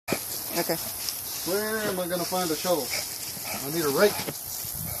Okay. Where am I going to find a shovel? I need a rake.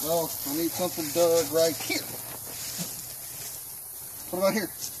 Well, I need something dug right here. What about here?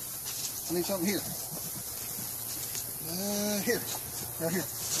 I need something here. Here. Right here.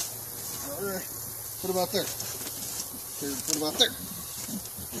 Right. What about there? Here. What about there?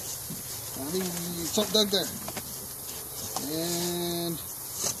 I need something dug there. And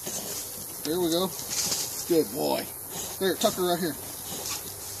there we go. Good boy. There, tucker right here.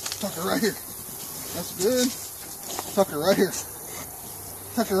 Tucker right here. That's good. Tucker right here.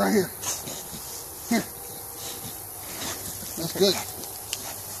 Tucker right here. Here. That's good.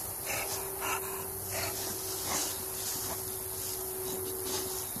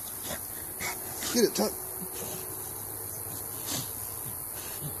 Get it, Tuck.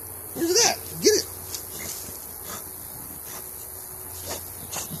 Where's it at? Get it.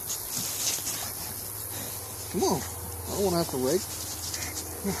 Come on. I don't want to have to rake.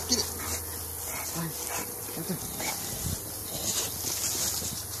 Here, get it. Right there.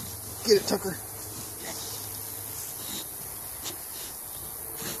 Get it, Tucker.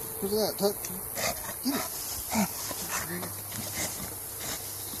 Where's that, Tuck? Get it.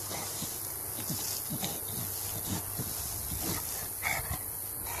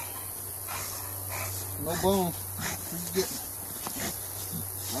 No bone. He's getting.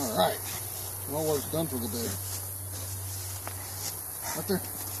 All right. My work's done for the day. Right there.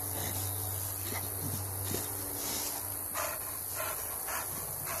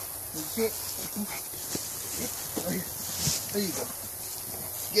 That's it. Right here. There you go.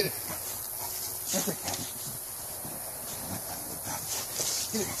 Get it. Right there.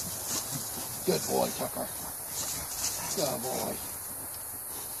 Get it. Good boy, Tucker. Good boy.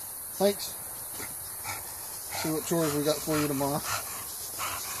 Thanks. See what chores we got for you tomorrow.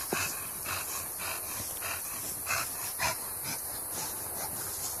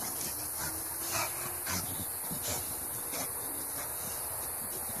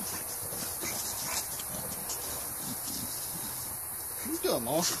 What you doing,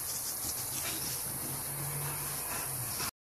 Mom?